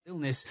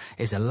illness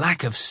is a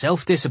lack of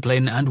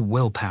self-discipline and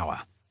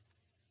willpower.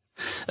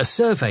 A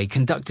survey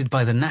conducted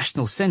by the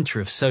National Centre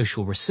of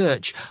Social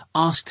Research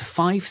asked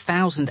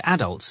 5,000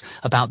 adults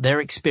about their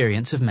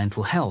experience of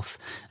mental health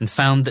and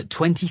found that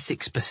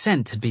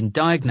 26% had been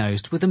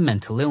diagnosed with a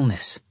mental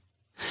illness.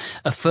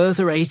 A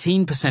further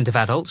 18% of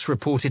adults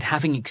reported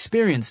having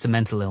experienced a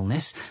mental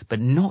illness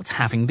but not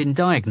having been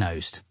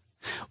diagnosed.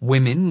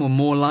 Women were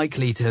more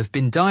likely to have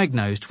been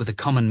diagnosed with a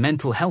common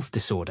mental health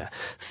disorder,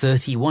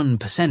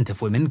 31%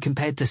 of women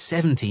compared to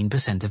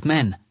 17% of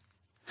men.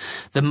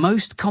 The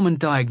most common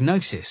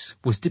diagnosis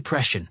was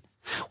depression,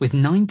 with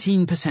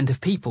 19%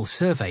 of people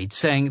surveyed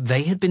saying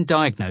they had been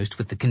diagnosed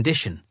with the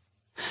condition.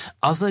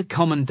 Other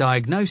common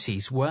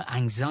diagnoses were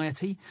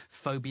anxiety,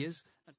 phobias,